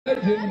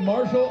In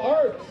martial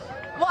arts.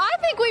 Well, I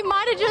think we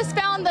might have just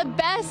found the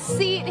best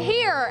seat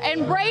here.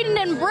 And Braden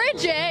and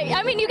Bridget,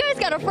 I mean, you guys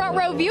got a front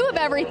row view of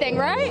everything,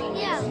 right?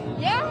 Yeah.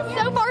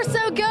 Yeah? So far,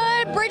 so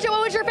good. Bridget,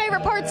 what was your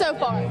favorite part so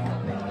far?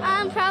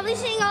 Probably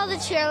seeing all the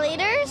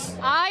cheerleaders.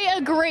 I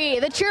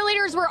agree. The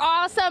cheerleaders were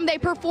awesome. They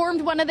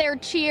performed one of their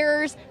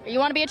cheers. You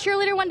want to be a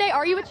cheerleader one day?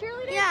 Are you a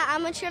cheerleader? Yeah,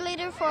 I'm a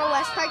cheerleader for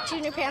West Park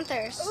Junior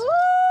Panthers.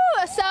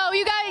 Ooh, so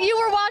you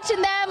were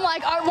watching them,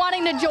 like, are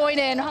wanting to join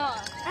in, huh?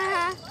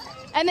 Uh-huh.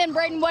 And then,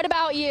 Braden, what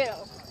about you?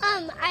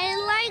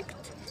 I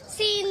liked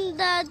seeing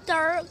the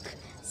dark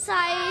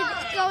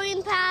side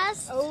going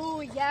past.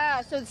 Oh,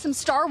 yeah. So some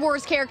Star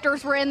Wars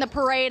characters were in the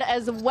parade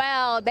as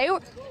well.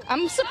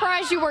 I'm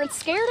surprised you weren't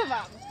scared of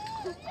them.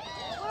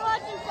 We're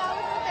watching Star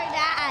Wars with their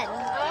dad.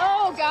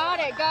 Oh, got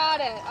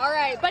it. All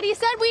right. But he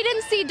said we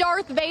didn't see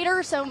Darth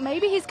Vader, so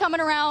maybe he's coming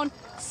around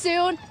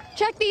soon.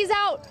 Check these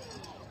out.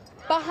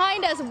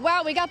 Behind us,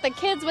 wow, we got the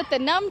kids with the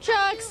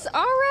nunchucks.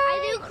 All right.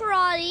 I do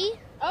karate.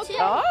 Okay.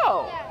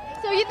 Oh.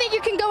 So you think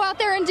you can go out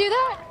there and do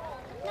that?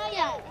 Not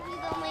yet.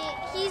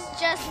 He's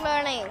just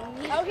learning.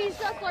 He's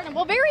just learning.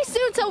 Well, very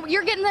soon, so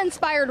you're getting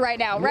inspired right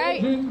now,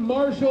 right?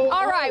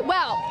 All right,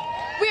 well,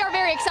 we are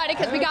very excited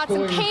because we got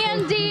some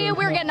candy.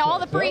 We're getting all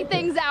the free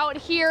things out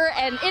here,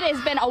 and it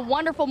has been a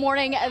wonderful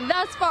morning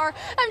thus far.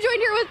 I'm joined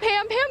here with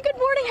Pam. Pam, good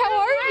morning. How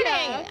are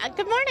you?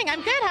 Good morning.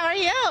 I'm good. How are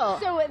you?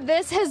 So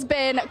this has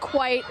been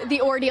quite the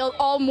ordeal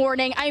all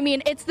morning. I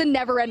mean, it's the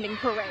never-ending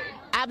parade.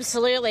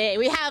 Absolutely.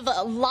 We have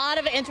a lot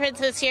of entrants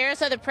this year,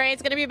 so the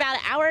parade's going to be about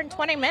an hour and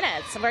 20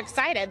 minutes. We're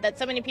excited that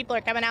so many people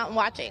are coming out and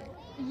watching.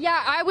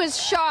 Yeah, I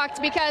was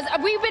shocked because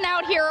we've been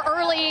out here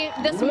early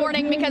this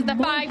morning because the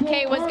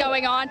 5K was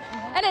going on,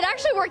 and it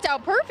actually worked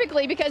out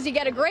perfectly because you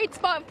get a great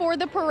spot for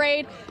the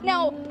parade.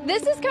 Now,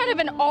 this is kind of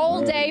an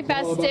all-day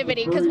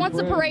festivity because once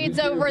the parade's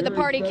over, the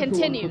party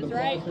continues,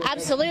 right?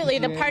 Absolutely.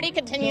 The party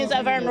continues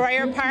over in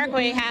Royer Park.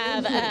 We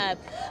have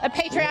a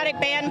patriotic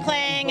band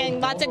playing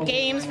and lots of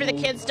games for the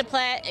kids to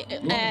play,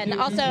 and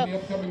also,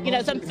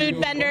 some food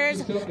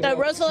vendors. The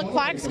Roseville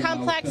Aquatics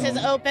Complex is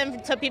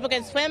open so people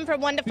can swim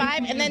from 1 to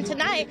 5, and then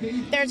tonight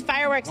there's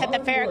fireworks at the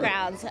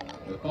fairgrounds.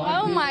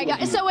 Oh my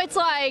God. So it's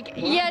like,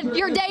 yeah,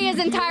 your day is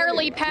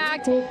entirely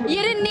packed.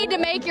 You didn't need to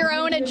make your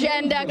own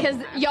agenda because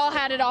y'all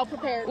had it all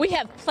prepared. We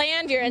have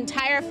planned your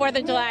entire 4th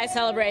of July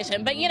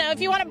celebration. But, if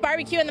you want to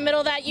barbecue in the middle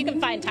of that, you can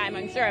find time,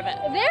 I'm sure of it.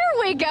 There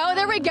we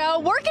go.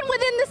 Working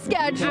within the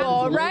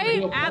schedule,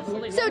 right?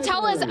 Absolutely. So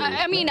tell us,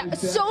 I mean,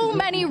 so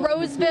many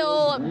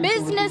Roseville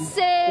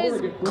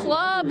businesses,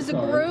 clubs,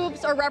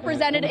 groups are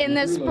represented in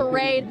this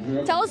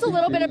parade. Tell us a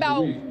little bit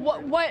about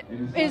what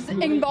is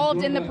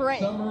involved in the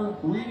parade.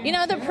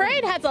 The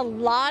parade has a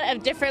lot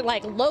of different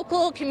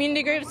local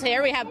community groups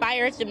here. We have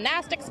Buyers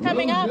Gymnastics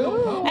coming up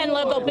and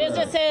local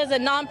businesses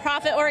and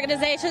nonprofit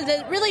organizations.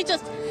 It really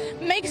just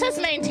makes us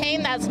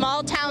maintain that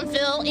small town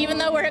feel even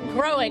though we're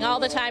growing all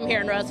the time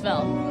here in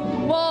Roseville.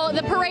 Well,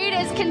 the parade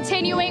is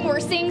continuing.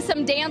 We're seeing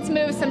some dance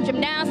moves, some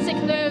gymnastic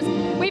moves.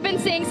 We've been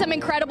seeing some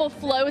incredible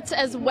floats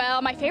as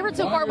well. My favorite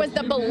so far was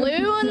the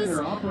balloons.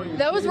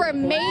 Those were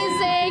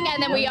amazing.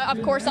 And then we,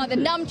 of course, saw the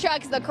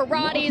nunchucks, the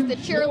karates, the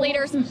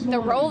cheerleaders, the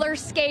roller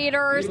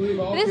skaters.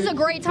 This is a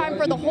great time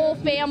for the whole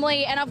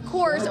family. And, of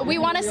course, we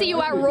want to see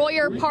you at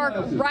Royer Park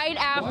right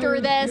after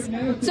this.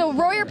 So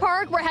Royer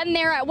Park, we're heading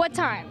there at what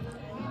time?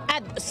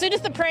 As soon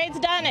as the parade's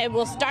done, it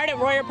will start at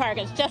Royer Park.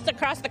 It's just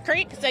across the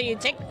creek, so you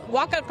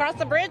walk across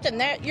the bridge,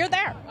 and you're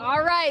there.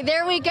 All right,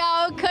 there we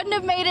go. Couldn't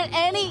have made it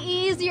any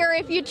easier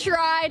if you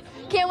tried.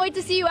 Can't wait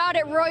to see you out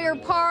at Royer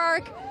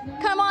Park.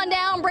 Come on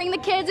down, bring the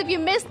kids. If you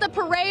missed the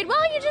parade,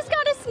 well, you just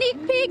got a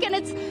sneak peek, and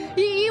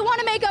you want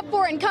to make up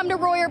for it and come to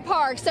Royer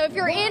Park. So if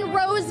you're in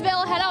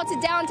Roseville, head out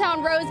to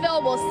downtown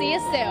Roseville. We'll see you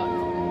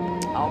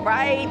soon. All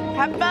right,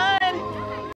 have fun.